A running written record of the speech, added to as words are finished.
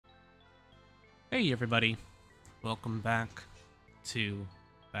Hey everybody, welcome back to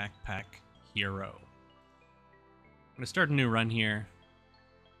Backpack Hero. I'm gonna start a new run here.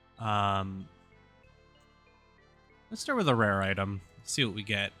 Let's start with a rare item. See what we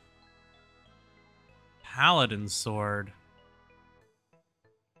get. Paladin Sword.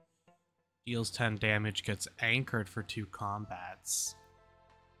 Deals 10 damage, gets anchored for 2 combats.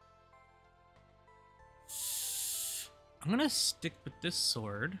 I'm gonna stick with this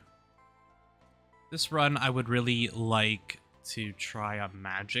sword. This run, I would really like to try a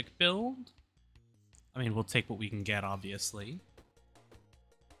magic build. I mean, we'll take what we can get, obviously.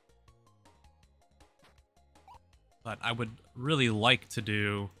 But I would really like to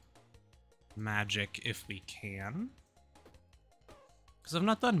do magic if we can. Because I've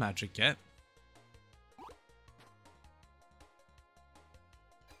not done magic yet.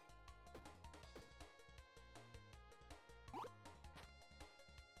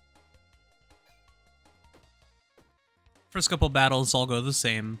 First couple battles all go the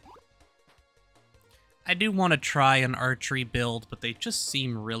same. I do want to try an archery build, but they just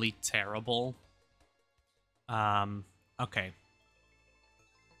seem really terrible. Okay.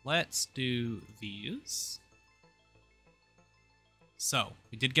 Let's do these. So,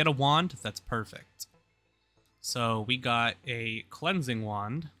 we did get a wand. That's perfect. So, we got a cleansing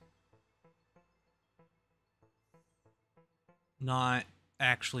wand. Not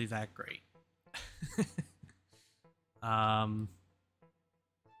actually that great.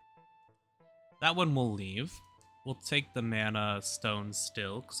 That one we'll leave. We'll take the mana stone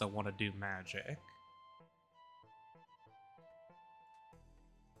still, because I want to do magic.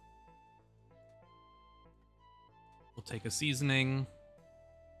 We'll take a seasoning.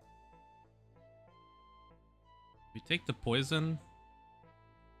 We take the poison.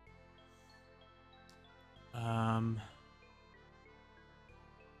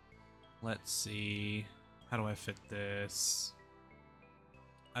 Let's see. How do I fit this?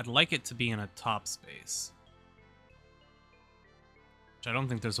 I'd like it to be in a top space, which I don't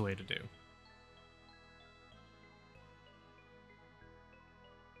think there's a way to do.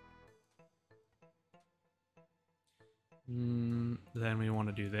 Then we want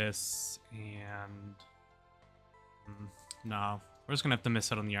to do this, and no, we're just gonna have to miss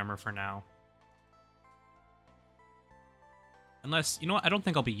out on the armor for now. Unless, you know what, I don't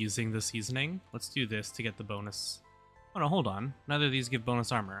think I'll be using the seasoning. Let's do this to get the bonus. Oh no, hold on. Neither of these give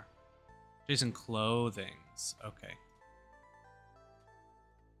bonus armor. Jason clothings. Okay.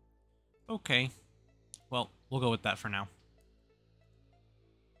 Okay. Well, we'll go with that for now.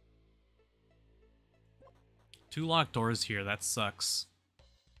 2 locked doors here. That sucks.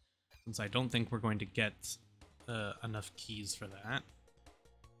 Since I don't think we're going to get enough keys for that.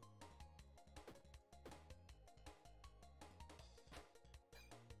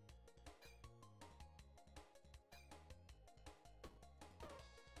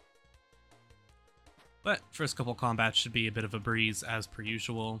 But first couple combats should be a bit of a breeze, as per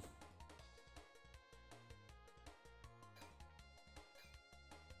usual.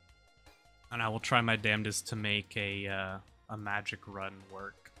 And I will try my damnedest to make a magic run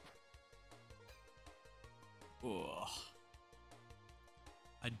work. Ugh.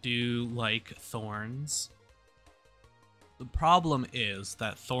 I do like Thorns. The problem is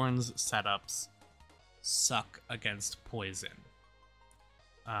that Thorns setups suck against poison.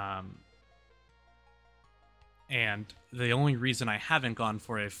 And the only reason I haven't gone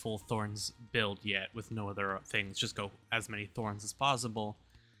for a full Thorns build yet with no other things, just go as many Thorns as possible,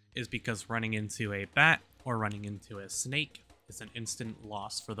 is because running into a bat or running into a snake is an instant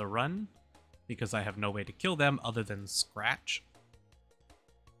loss for the run, because I have no way to kill them other than scratch.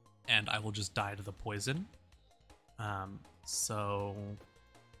 And I will just die to the poison. So...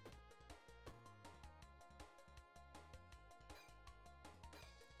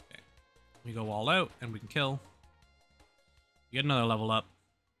 okay. We go all out and we can kill. Get another level up.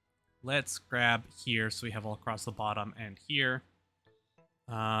 Let's grab here so we have all across the bottom and here.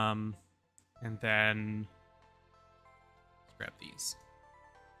 And then let's grab these.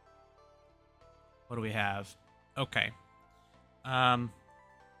 What do we have? Okay.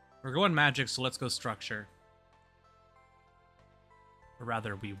 We're going magic, so let's go structure. Or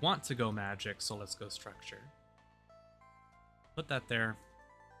rather, we want to go magic, so let's go structure. Put that there.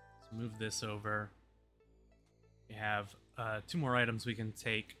 Let's move this over. We have 2 more items we can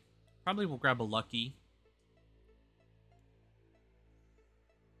take. Probably we'll grab a lucky.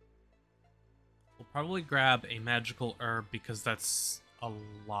 We'll probably grab a magical herb because that's a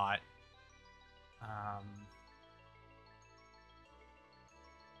lot.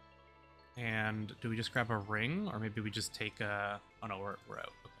 And do we just grab a ring, or maybe we just take a... oh no, we're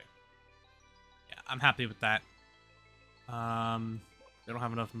out. Okay. I'm happy with that. They don't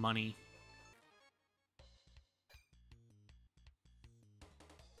have enough money.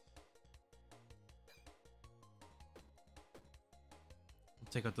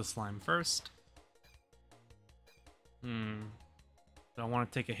 We'll take out the slime first. Do I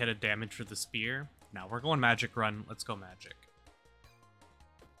want to take a hit of damage for the spear? No, we're going magic run. Let's go magic.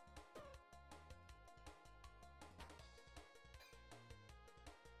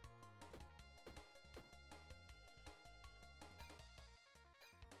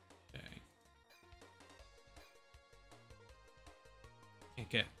 Okay. Can't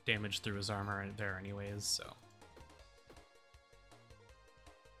get damage through his armor there anyways, so.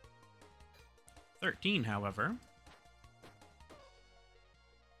 13, however.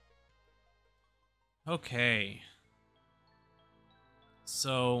 Okay.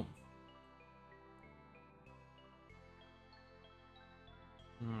 So...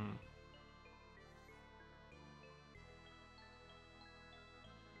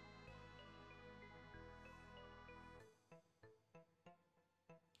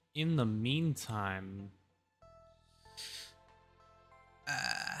 In the meantime...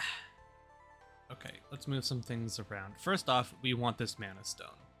 Okay, let's move some things around. First off, we want this mana stone.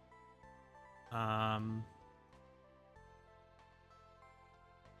 And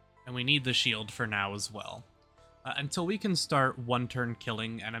we need the shield for now as well. Until we can start one-turn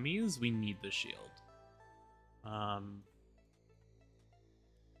killing enemies, we need the shield.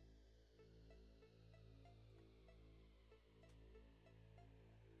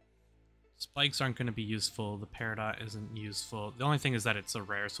 Spikes aren't going to be useful. The Peridot isn't useful. The only thing is that it's a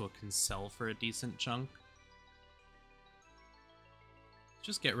rare, so it can sell for a decent chunk.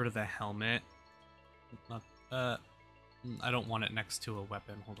 Just get rid of the helmet. I don't want it next to a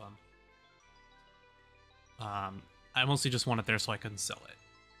weapon. Hold on. I mostly just want it there so I can sell it.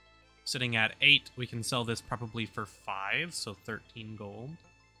 Sitting at 8, we can sell this probably for 5, so 13 gold.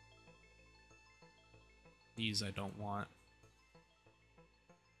 These I don't want.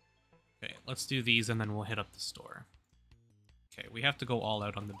 Okay, let's do these and then we'll hit up the store. Okay, we have to go all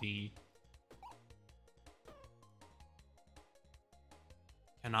out on the bee.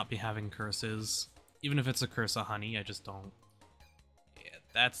 Cannot be having curses. Even if it's a curse of honey, I just don't. Yeah,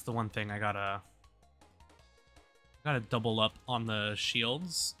 that's the one thing I gotta double up on the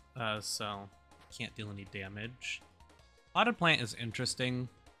shields, so can't deal any damage. Potted plant is interesting.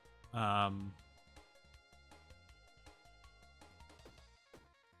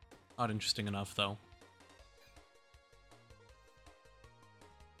 Not interesting enough, though.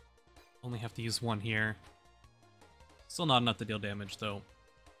 Only have to use one here. Still not enough to deal damage, though.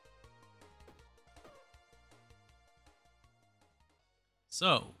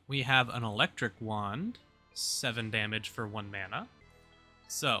 So, we have an electric wand, 7 damage for 1 mana.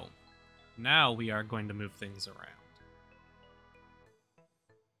 So, now we are going to move things around.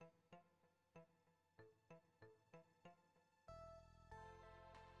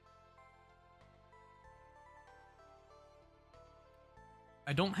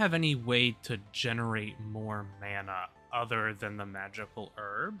 I don't have any way to generate more mana other than the magical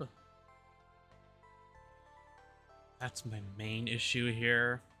herb. That's my main issue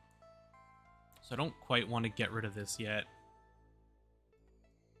here. So I don't quite want to get rid of this yet.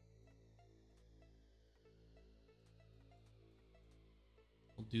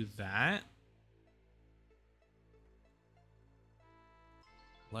 We'll do that.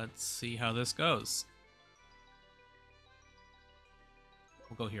 Let's see how this goes.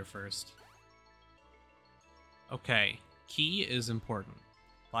 We'll go here first. Okay, key is important.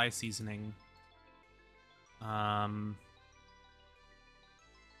 Buy seasoning. I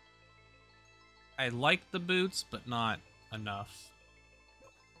like the boots, but not enough.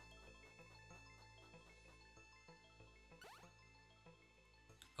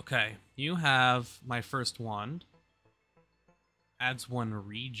 Okay, you have my first wand. Adds 1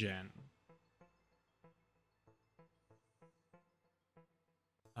 regen.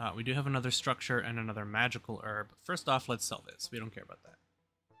 We do have another structure and another magical herb. First off, let's sell this. We don't care about that.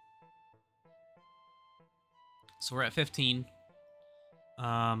 So we're at 15.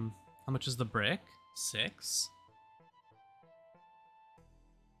 How much is the brick? 6.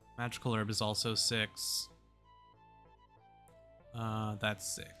 Magical herb is also 6.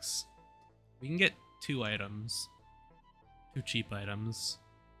 That's 6. We can get 2 items. 2 cheap items.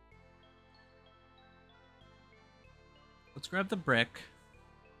 Let's grab the brick.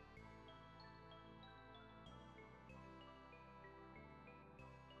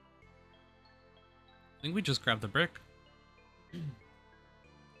 I think we just grab the brick.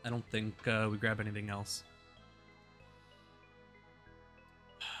 I don't think we grab anything else.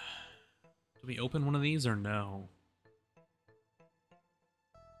 Do we open one of these or no?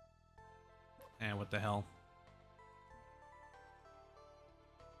 Eh, what the hell.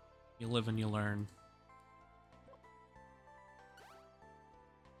 You live and you learn.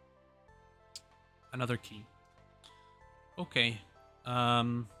 Another key. Okay.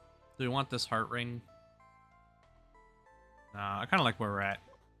 Do we want this heart ring? Nah, I kind of like where we're at.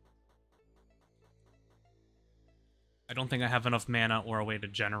 I don't think I have enough mana or a way to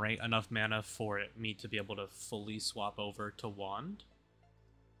generate enough mana for me to be able to fully swap over to Wand.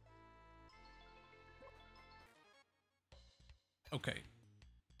 Okay.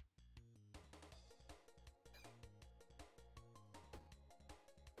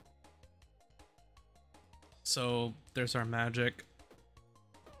 So, there's our magic.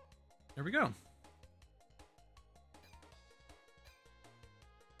 There we go.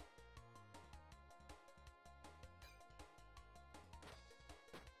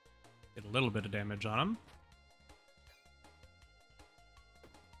 Get a little bit of damage on him.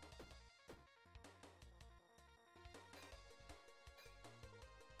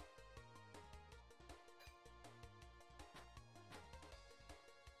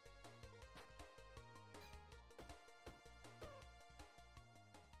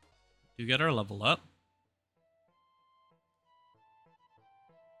 Do get our level up.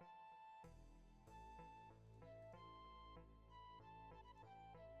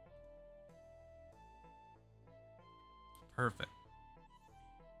 Perfect.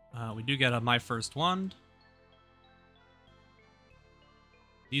 We do get a My First Wand.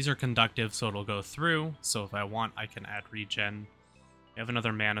 These are conductive, so it'll go through. So if I want, I can add regen. We have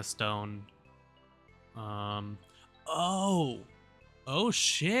another Mana Stone. Oh! Oh,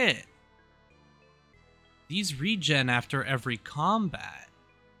 shit! These regen after every combat.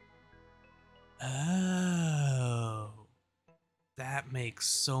 Oh. That makes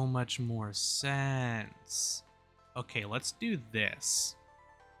so much more sense. Okay, let's do this.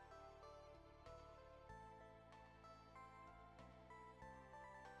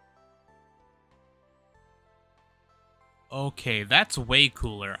 Okay, that's way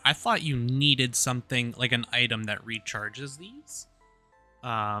cooler. I thought you needed something like an item that recharges these.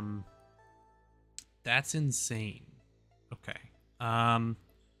 That's insane. Okay. Do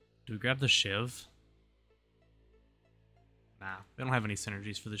we grab the Shiv? Nah, we don't have any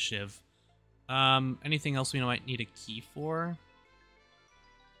synergies for the Shiv. Anything else we might need a key for?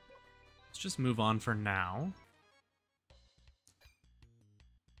 Let's just move on for now.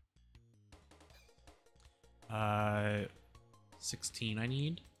 Uh, 16 I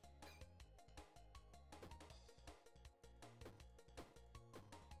need.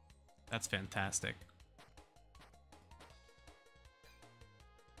 That's fantastic.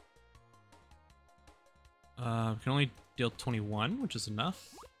 We can only deal 21, which is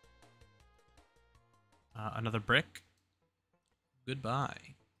enough. Another brick.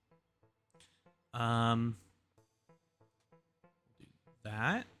 Goodbye. Do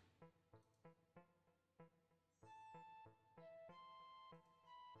that.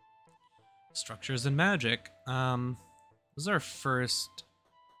 Structures and magic. This is our first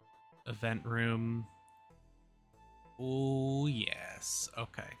event room. Oh, yes.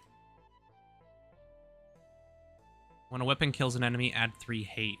 Okay. When a weapon kills an enemy, add 3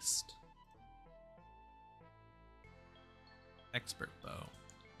 haste. Expert bow.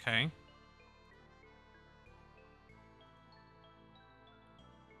 Okay.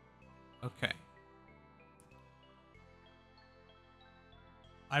 Okay.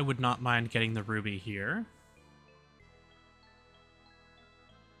 I would not mind getting the ruby here.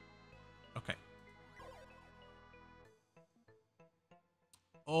 Okay.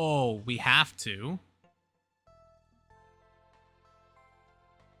 Oh, we have to.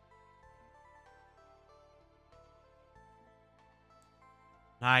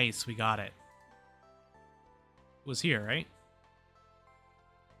 Nice, we got it. It was here, right?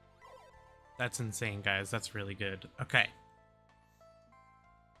 That's insane, guys. That's really good. Okay.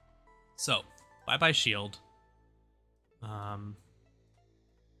 So, bye-bye shield.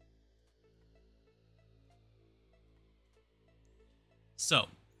 So,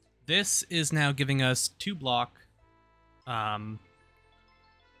 this is now giving us 2 block.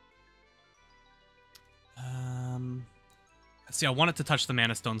 See, I want it to touch the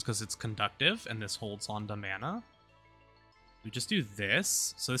mana stones because it's conductive, and this holds on to mana. We just do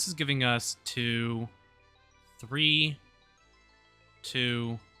this. So this is giving us 2, 3,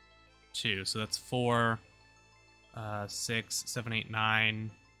 2, 2. So that's 4, 6, 7, 8,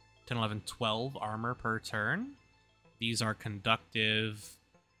 9, 10, 11, 12 armor per turn. These are conductive.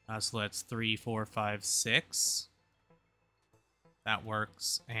 So that's 3, 4, 5, 6. That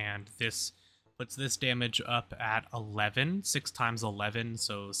works. And this puts this damage up at 11, 6 times 11,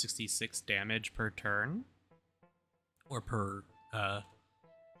 so 66 damage per turn, or per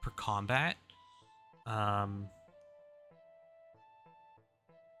combat.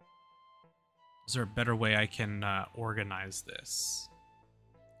 Is there a better way I can organize this?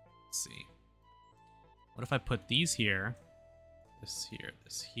 Let's see. What if I put these here, this here,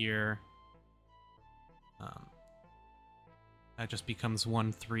 this here? That just becomes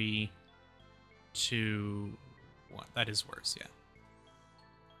 1, 3, 2, 1. That is worse, yeah.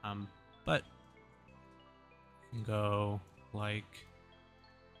 But I can go like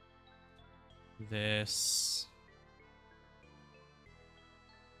this.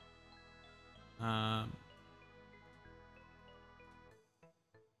 That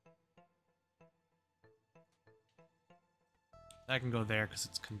can go there because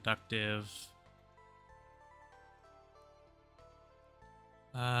it's conductive.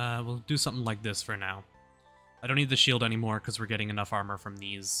 We'll do something like this for now. I don't need the shield anymore because we're getting enough armor from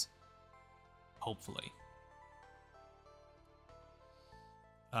these. Hopefully.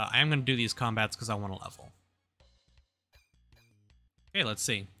 I am going to do these combats because I want to level. Okay, let's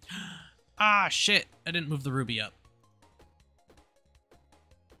see. Ah, shit! I didn't move the ruby up.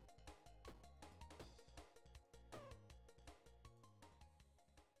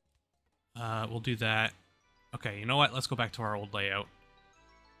 We'll do that. Okay, you know what? Let's go back to our old layout.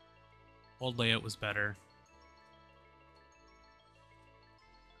 Old layout was better.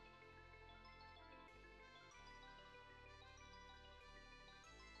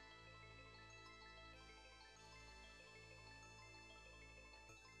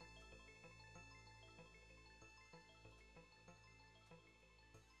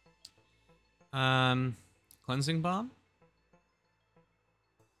 Cleansing bomb?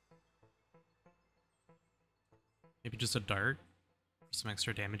 Maybe just a dart for some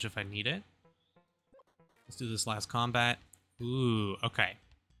extra damage if I need it. Let's do this last combat. Ooh, okay.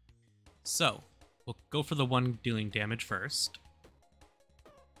 So, we'll go for the one dealing damage first.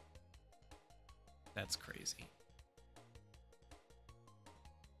 That's crazy.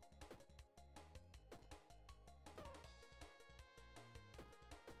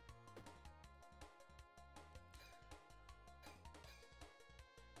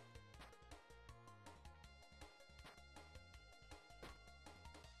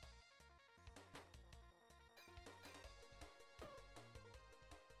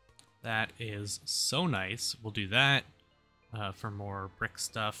 That is so nice. We'll do that for more brick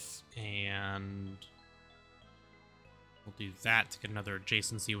stuff, and we'll do that to get another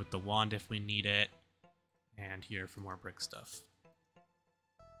adjacency with the wand if we need it, and here for more brick stuff.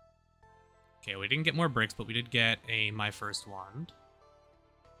 Okay, we didn't get more bricks, but we did get a My First Wand.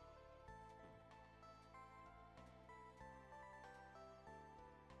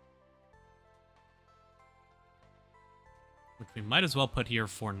 Which we might as well put here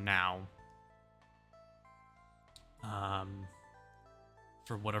for now.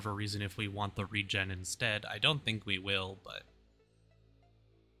 For whatever reason, if we want the regen instead. I don't think we will, but...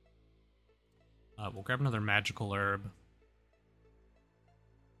 we'll grab another magical herb.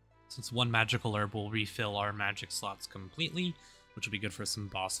 Since one magical herb will refill our magic slots completely, which will be good for some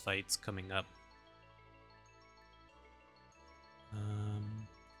boss fights coming up.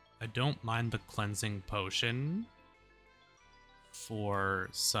 I don't mind the cleansing potion for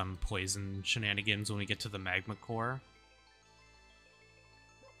some poison shenanigans when we get to the magma core.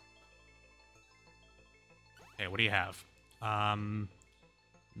 Okay, what do you have?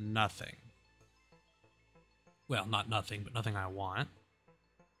 Nothing. Well, not nothing, but nothing I want.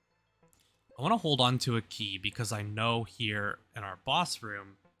 I want to hold on to a key because I know here in our boss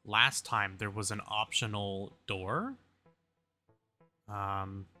room, last time there was an optional door.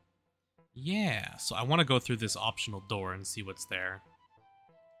 Yeah, so I want to go through this optional door and see what's there.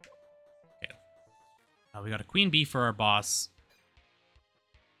 Okay. We got a queen bee for our boss.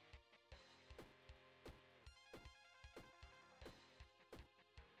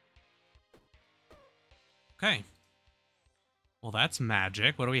 Okay. Well, that's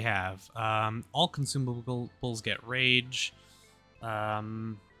magic. What do we have? All consumables get rage.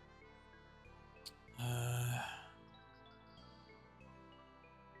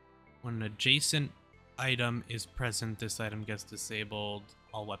 When an adjacent item is present, this item gets disabled.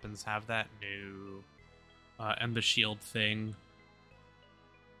 All weapons have that. No. And the shield thing.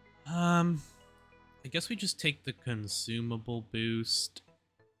 I guess we just take the consumable boost.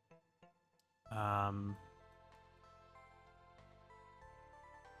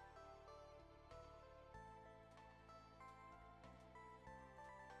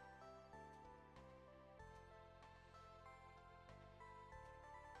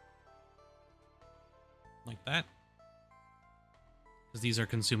 like that. Because these are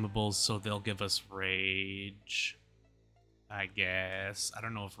consumables, so they'll give us rage, I guess. I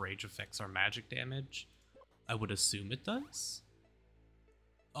don't know if rage affects our magic damage. I would assume it does.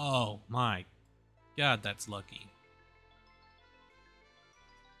 Oh my god, that's lucky.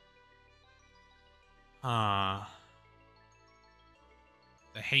 The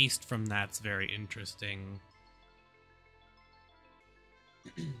haste from that's very interesting.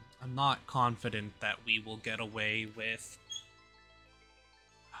 I'm not confident that we will get away with...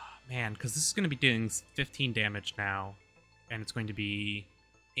 Man, because this is going to be doing 15 damage now, and it's going to be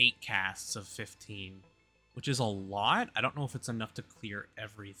 8 casts of 15, which is a lot. I don't know if it's enough to clear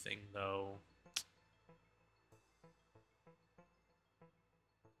everything, though.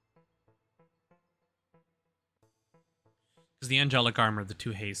 Because the angelic armor, the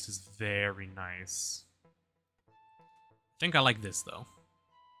 2 haste, is very nice. I think I like this, though.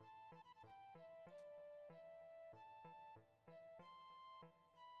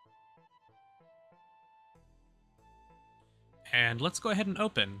 And let's go ahead and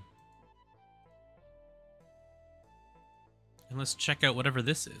open. And let's check out whatever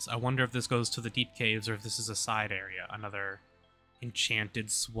this is. I wonder if this goes to the deep caves or if this is a side area. Another enchanted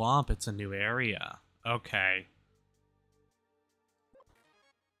swamp. It's a new area. Okay.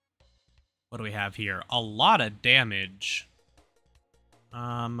 What do we have here? A lot of damage.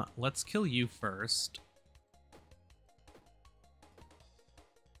 Let's kill you first.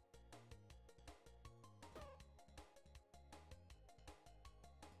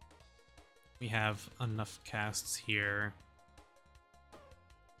 We have enough casts here.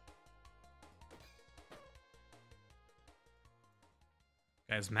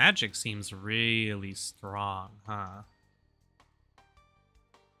 Guys, magic seems really strong, huh?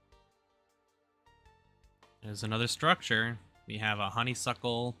 There's another structure. We have a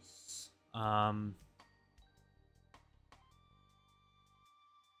honeysuckle.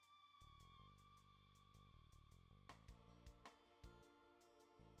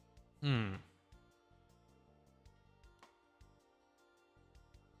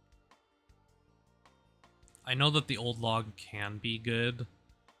 I know that the old log can be good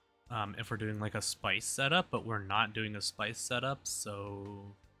if we're doing like a spice setup, but we're not doing a spice setup,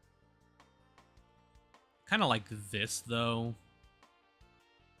 so... Kind of like this, though.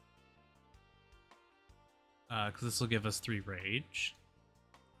 Because this will give us 3 rage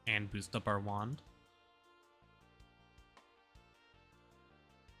and boost up our wand.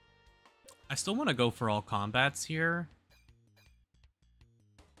 I still want to go for all combats here.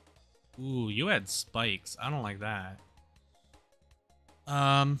 Ooh, you had spikes. I don't like that.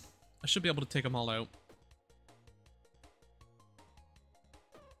 I should be able to take them all out.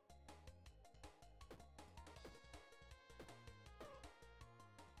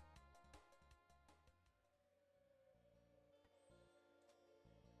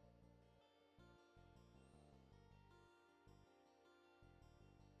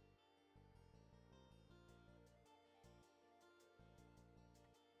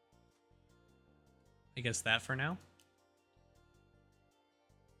 I guess that for now.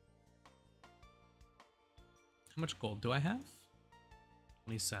 How much gold do I have?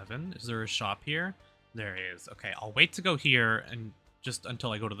 27. Is there a shop here? There is. Okay, I'll wait to go here and just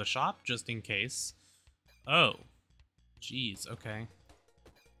until I go to the shop, just in case. Oh. Jeez, okay.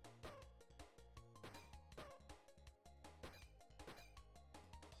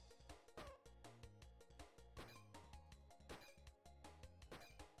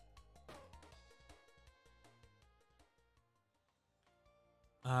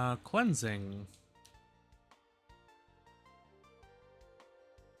 Cleansing.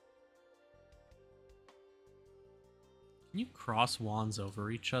 Can you cross wands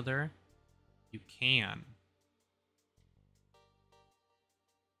over each other? You can.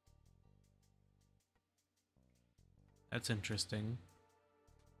 That's interesting.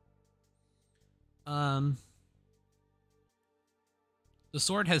 The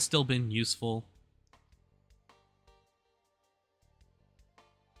sword has still been useful.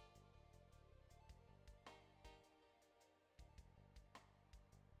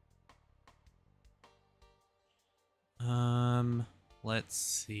 Let's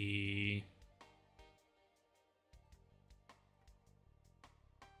see.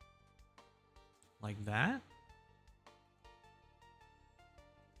 Like that?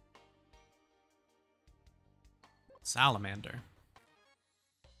 Salamander.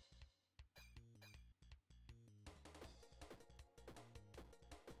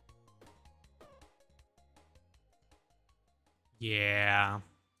 Yeah.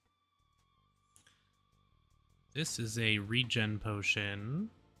 This is a regen potion.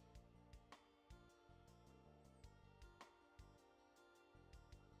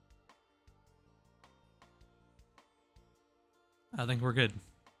 I think we're good.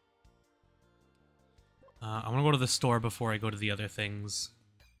 I want to go to the store before I go to the other things.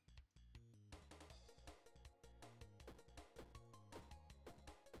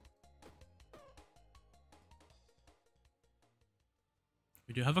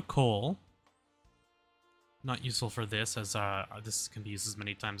 We do have a coal. Not useful for this, as this can be used as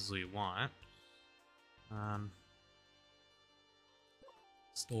many times as we want.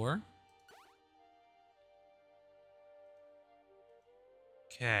 Store.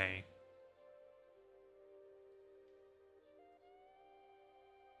 Okay.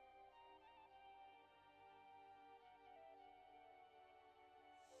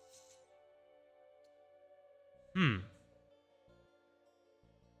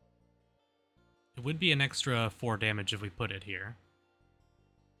 It would be an extra 4 damage if we put it here.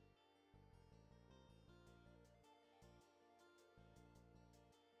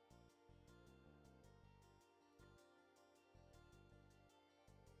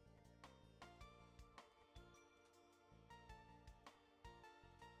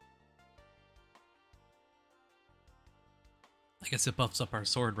 I guess it buffs up our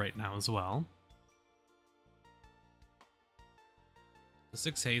sword right now as well. The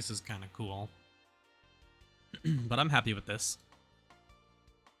 6 haste is kind of cool. But I'm happy with this.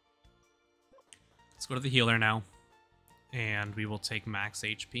 Let's go to the healer now. And we will take max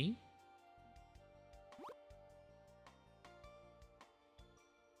HP.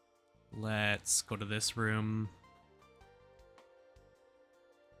 Let's go to this room.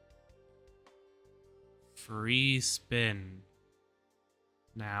 Free spin.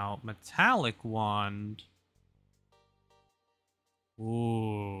 Now, metallic wand.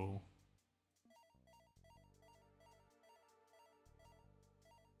 Ooh.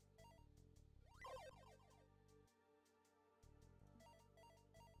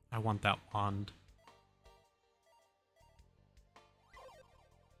 I want that wand.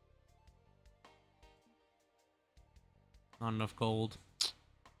 Not enough gold.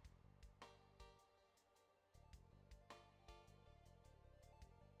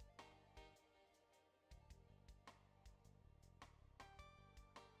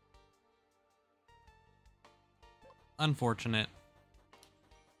 Unfortunate.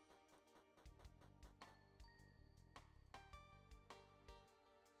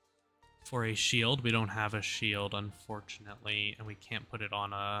 For a shield, we don't have a shield, unfortunately, and we can't put it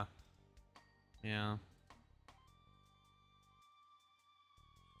on a... Yeah.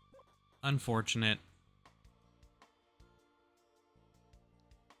 Unfortunate.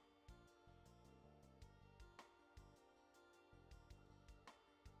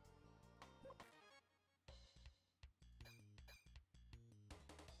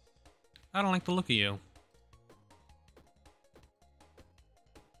 I don't like the look of you.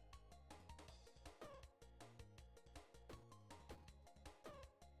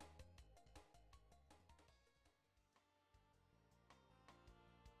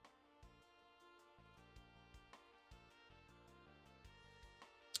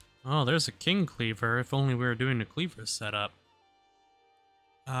 Oh, there's a king cleaver. If only we were doing a cleaver setup.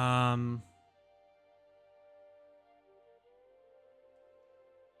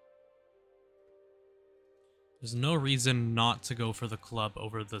 There's no reason not to go for the club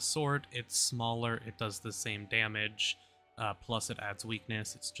over the sword. It's smaller, it does the same damage, plus it adds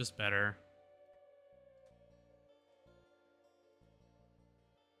weakness. It's just better.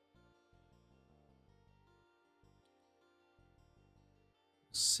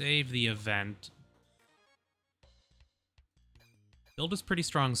 Save the event. Build is pretty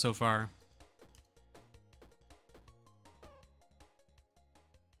strong so far.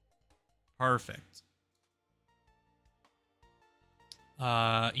 Perfect.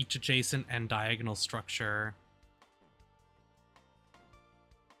 Each adjacent and diagonal structure.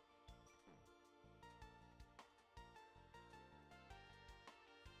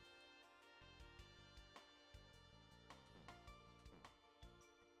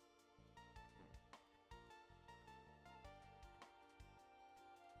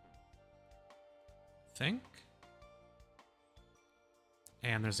 Think.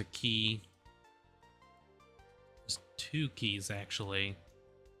 And there's a key. There's 2 keys, actually.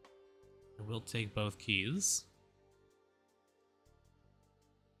 I will take both keys.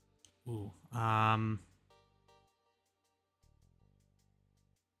 Ooh, I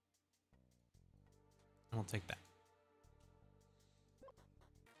will take that.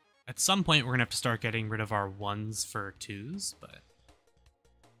 At some point, we're gonna have to start getting rid of our 1s for 2s, but...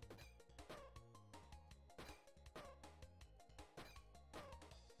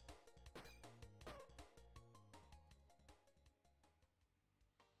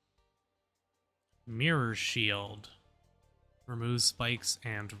 Mirror shield. Remove spikes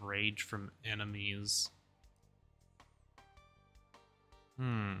and rage from enemies.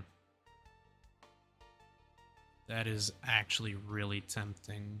 That is actually really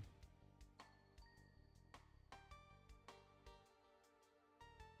tempting.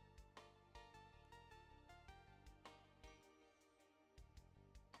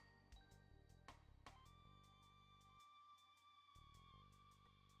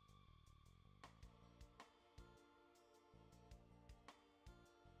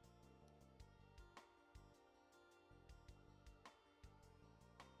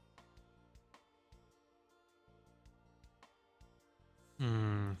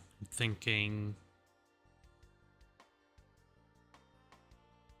 I'm thinking...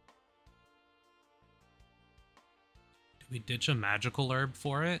 Do we ditch a magical herb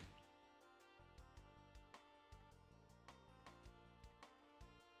for it?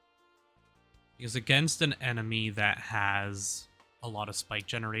 Because against an enemy that has a lot of spike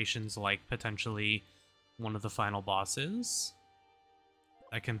generations, like potentially one of the final bosses,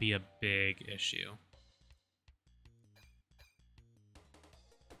 that can be a big issue.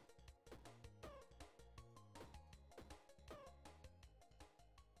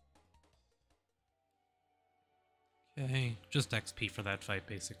 Okay, just XP for that fight,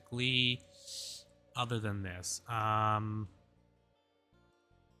 basically. Other than this,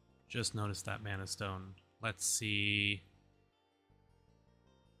 just noticed that mana stone. Let's see.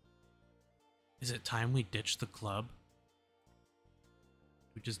 Is it time we ditch the club?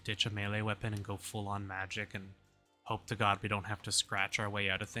 We just ditch a melee weapon and go full on magic and hope to God we don't have to scratch our way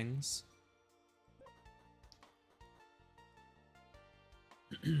out of things.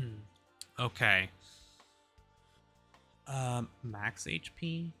 Okay. Max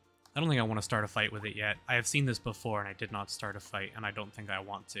HP? I don't think I want to start a fight with it yet. I have seen this before and I did not start a fight, and I don't think I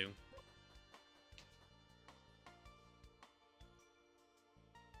want to.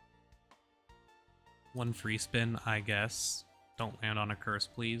 One free spin, I guess. Don't land on a curse,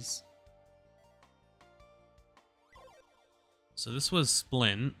 please. So this was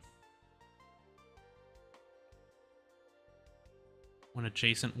Splint. When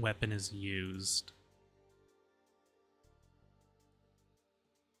adjacent weapon is used.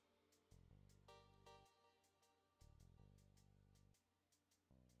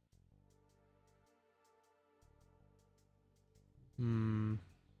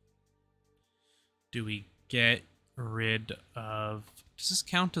 Do we get rid of... Does this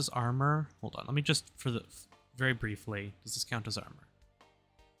count as armor? Hold on, let me just, for the very briefly, does this count as armor?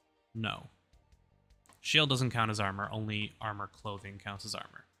 No. Shield doesn't count as armor, only armor clothing counts as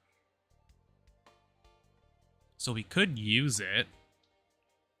armor. So we could use it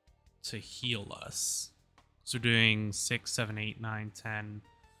to heal us. So we're doing 6, 7, 8, 9, 10,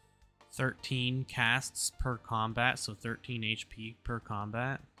 13 casts per combat, so 13 HP per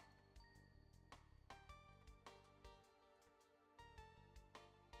combat.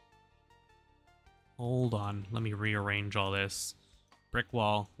 Hold on, let me rearrange all this. Brick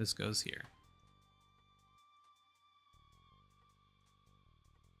wall, this goes here.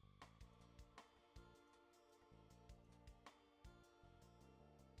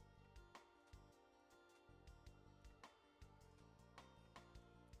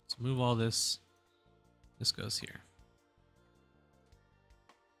 Let's move all this. This goes here.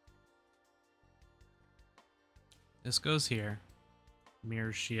 This goes here.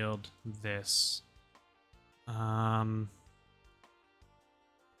 Mirror shield, this.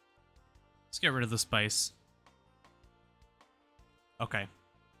 Let's get rid of the spice. Okay.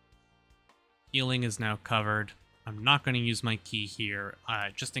 Healing is now covered. I'm not going to use my key here,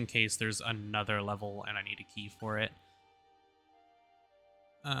 just in case there's another level and I need a key for it.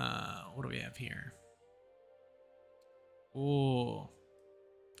 What do we have here? Ooh.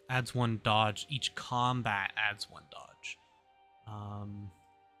 Adds 1 dodge. Each combat adds 1 dodge.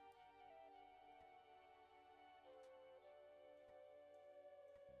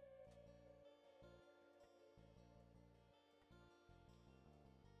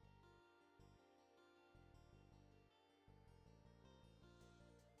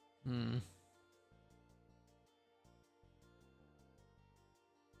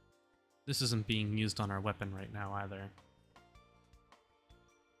 This isn't being used on our weapon right now either.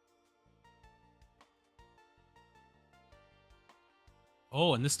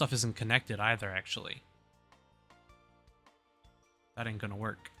 Oh, and this stuff isn't connected either, actually. That ain't gonna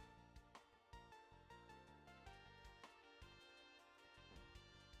work.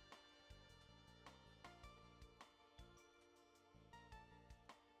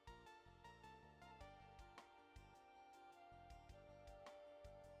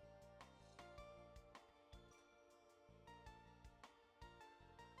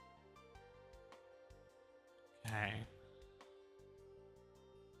 Okay.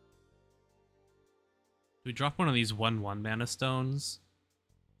 Do we drop one of these 1/1 mana stones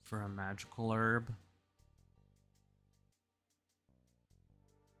for a magical herb?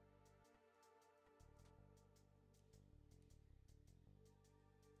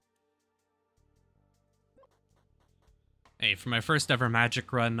 Hey, for my first ever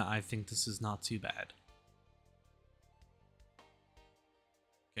magic run, I think this is not too bad.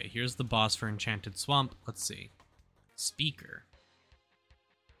 Okay, here's the boss for Enchanted Swamp. Let's see. Speaker.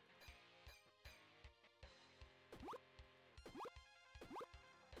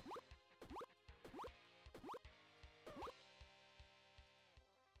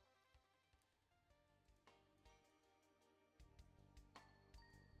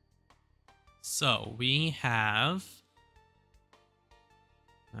 So, we have...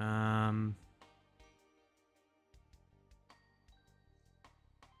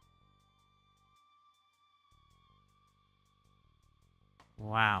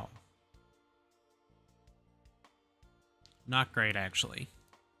 Wow. Not great, actually.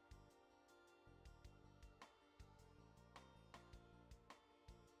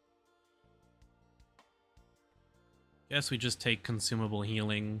 Guess we just take consumable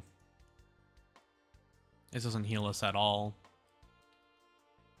healing. This doesn't heal us at all.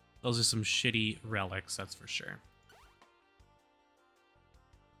 Those are some shitty relics, that's for sure.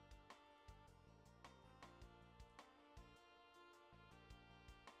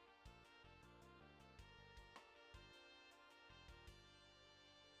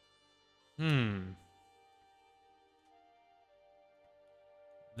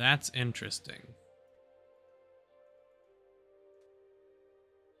 That's interesting.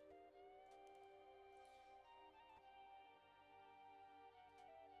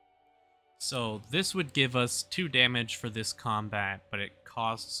 So this would give us 2 damage for this combat, but it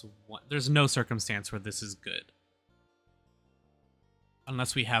costs 1. There's no circumstance where this is good.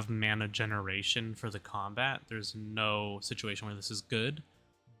 Unless we have mana generation for the combat, there's no situation where this is good.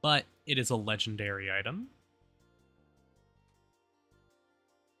 But it is a legendary item.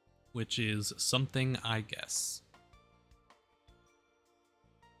 Which is something, I guess.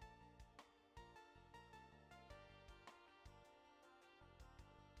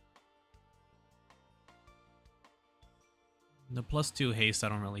 The +2 haste I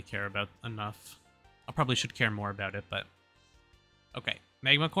don't really care about enough. I probably should care more about it, but... Okay,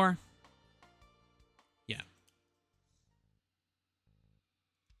 Magma Core? Yeah.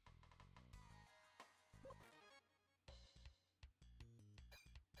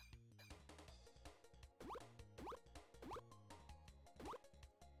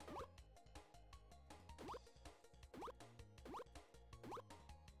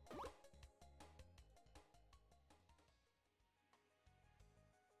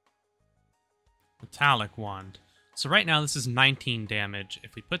 Metallic Wand. So right now this is 19 damage.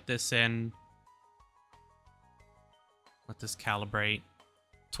 If we put this in... Let this calibrate.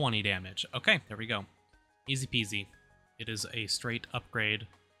 20 damage. Okay, there we go. Easy peasy. It is a straight upgrade.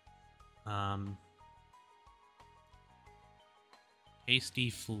 Hasty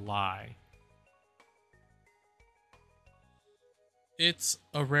Fly. It's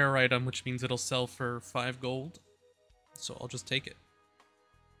a rare item, which means it'll sell for 5 gold. So I'll just take it.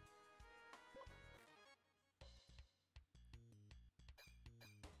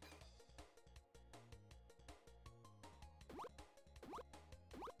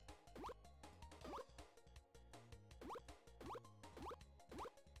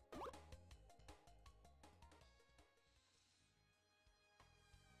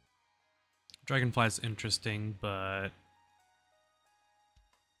 Dragonfly's interesting, but...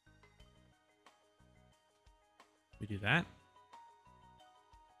 We do that.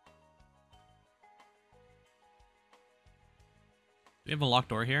 Do we have a locked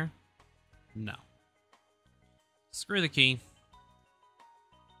door here? No. Screw the key.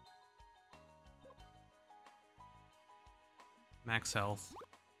 Max health.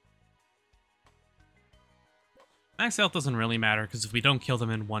 Max health doesn't really matter, because if we don't kill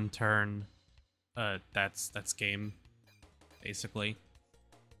them in 1 turn, that's game, basically.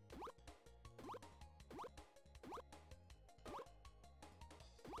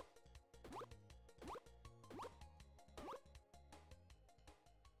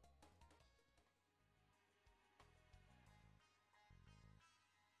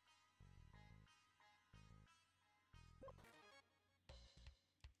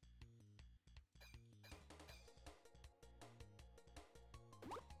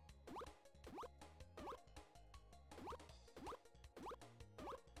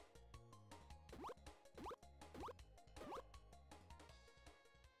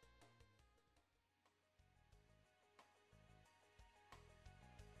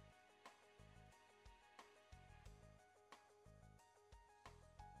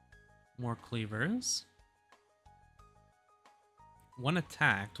 More cleavers. One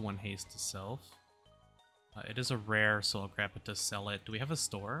attacked, one haste to self. It is a rare, so I'll grab it to sell it. Do we have a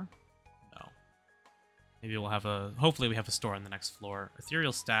store? No. Maybe we'll have a... Hopefully we have a store on the next floor.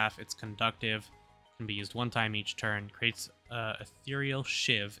 Ethereal Staff, it's conductive. Can be used one time each turn. Creates ethereal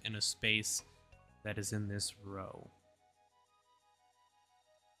shiv in a space that is in this row.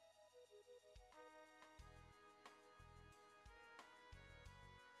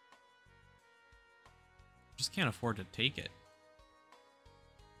 Just can't afford to take it.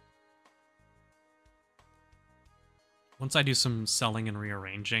 Once I do some selling and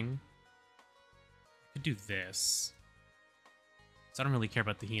rearranging, I could do this. So I don't really care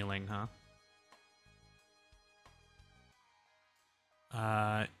about the healing, huh?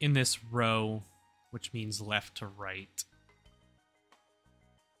 In this row, which means left to right.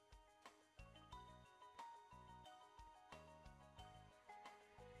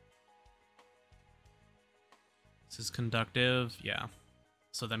 This is conductive, yeah.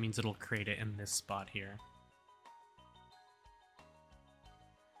 So that means it'll create it in this spot here.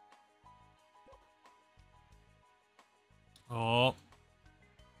 Oh.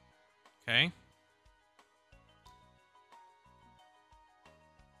 Okay.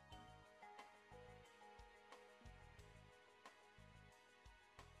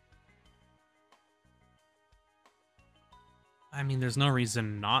 I mean, there's no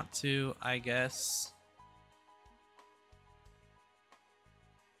reason not to, I guess.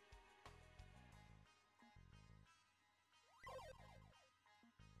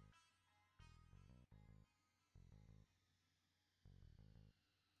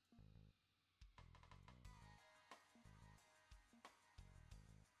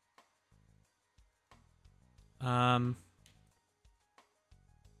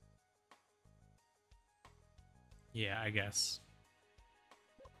 Yeah, I guess.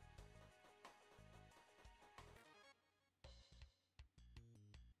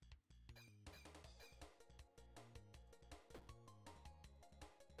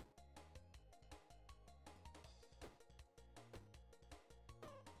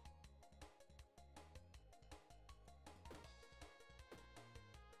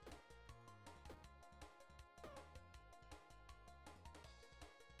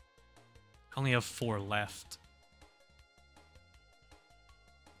 I only have 4 left.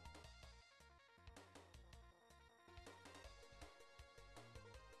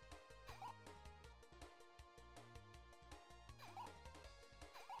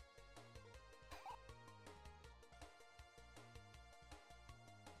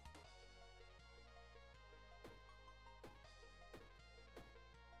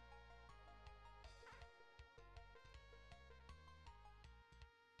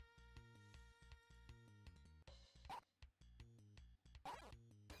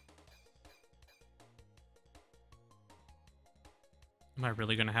 Am I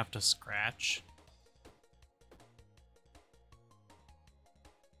really gonna have to scratch?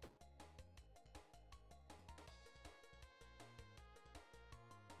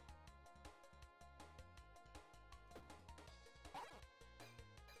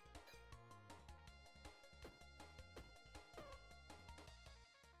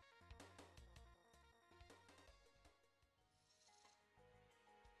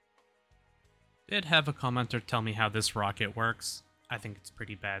 Did have a commenter tell me how this rocket works. I think it's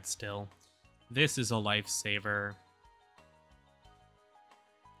pretty bad still. This is a lifesaver.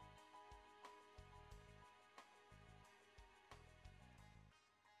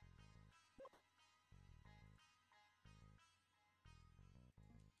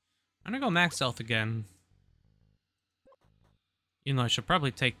 I'm gonna go max health again. You know, I should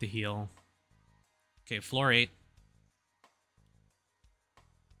probably take the heal. Okay, floor 8.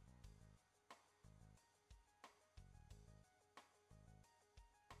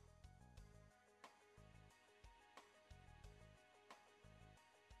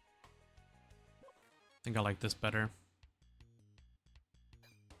 I think I like this better.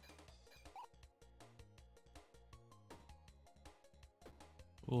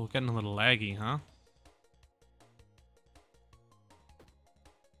 Ooh, getting a little laggy, huh?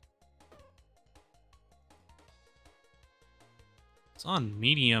 It's on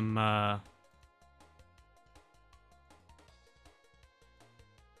medium,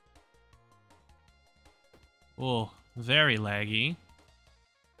 Oh, very laggy.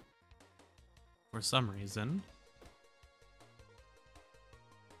 For some reason.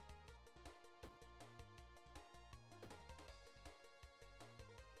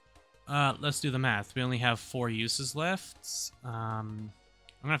 Let's do the math. We only have 4 uses left. I'm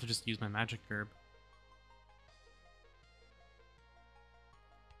gonna have to just use my magic herb.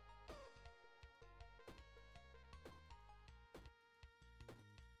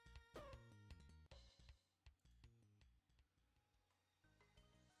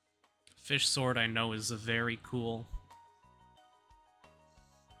 Fish sword I know is very cool.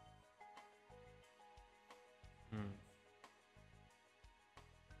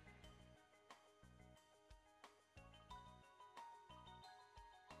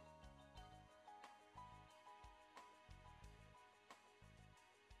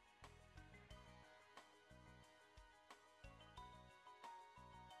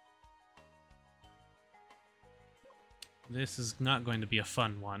 This is not going to be a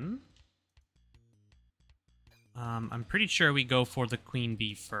fun one. I'm pretty sure we go for the queen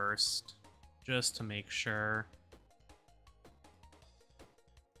bee first, just to make sure.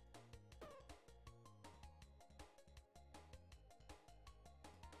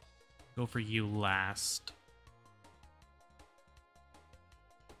 Go for you last.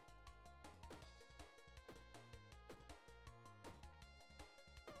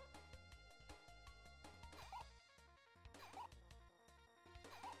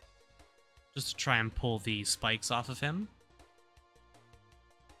 Just to try and pull the spikes off of him.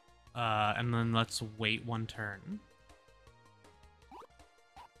 And then let's wait one turn.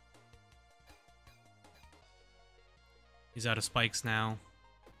 He's out of spikes now.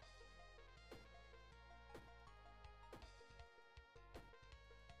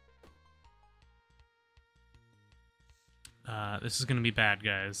 This is gonna be bad,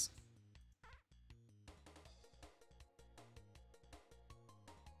 guys.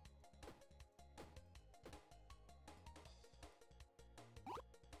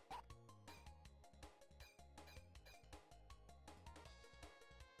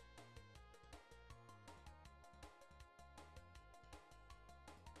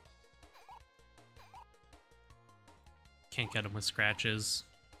 Can't get him with scratches.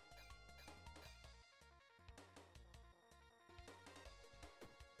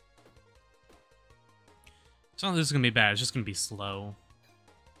 It's not that this is gonna be bad, it's just gonna be slow.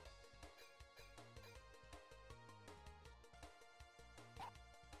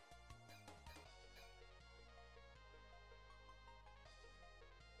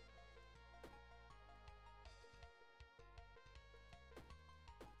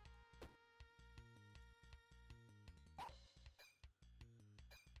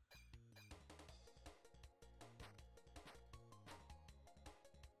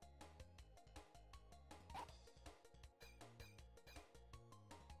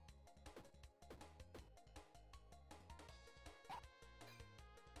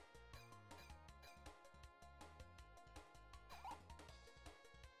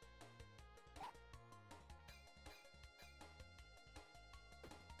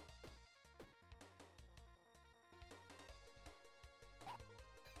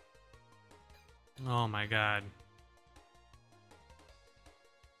 Oh my god.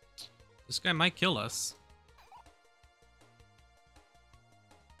 This guy might kill us.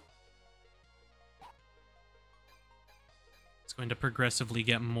 It's going to progressively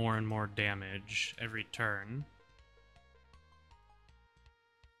get more and more damage every turn.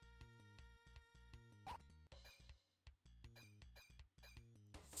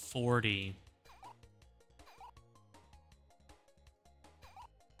 $40.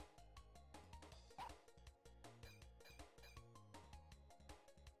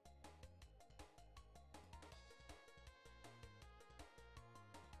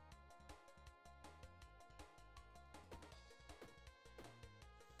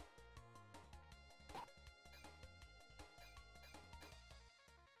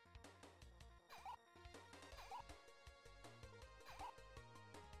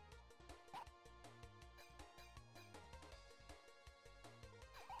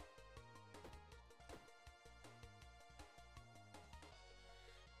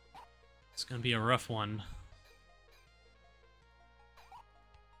 It's gonna be a rough one.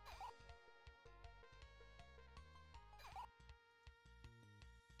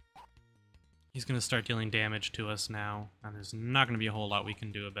 He's gonna start dealing damage to us now, and there's not gonna be a whole lot we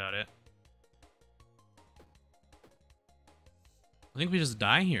can do about it. I think we just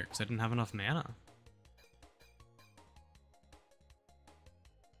die here, because I didn't have enough mana.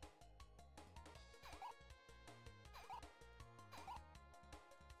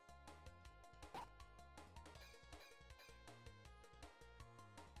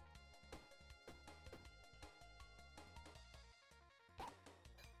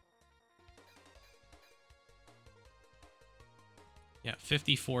 Yeah,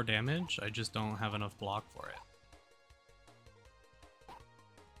 54 damage. I just don't have enough block for it.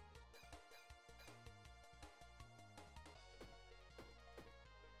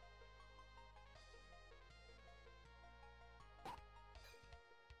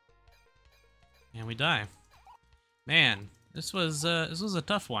 And we die. Man, this was a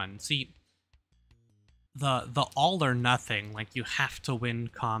tough one. See, the all or nothing, like you have to win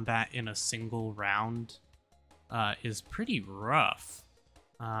combat in a single round, is pretty rough.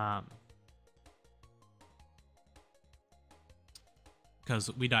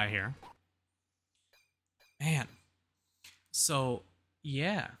 Because we die here. Man. So,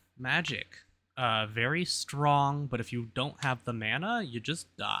 yeah, magic. Very strong, but if you don't have the mana, you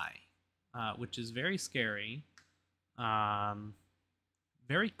just die. Which is very scary.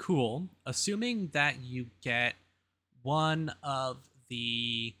 Very cool. Assuming that you get one of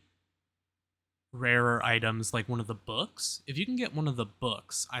the rarer items, like one of the books. If you can get one of the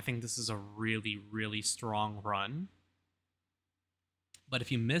books, I think this is a really, really strong run. But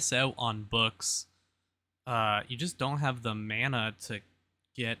if you miss out on books, you just don't have the mana to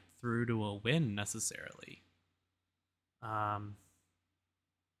get through to a win necessarily.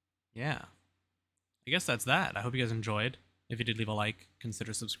 Yeah. I guess that's that. I hope you guys enjoyed. If you did, leave a like,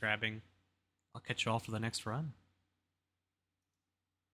 consider subscribing. I'll catch you all for the next run.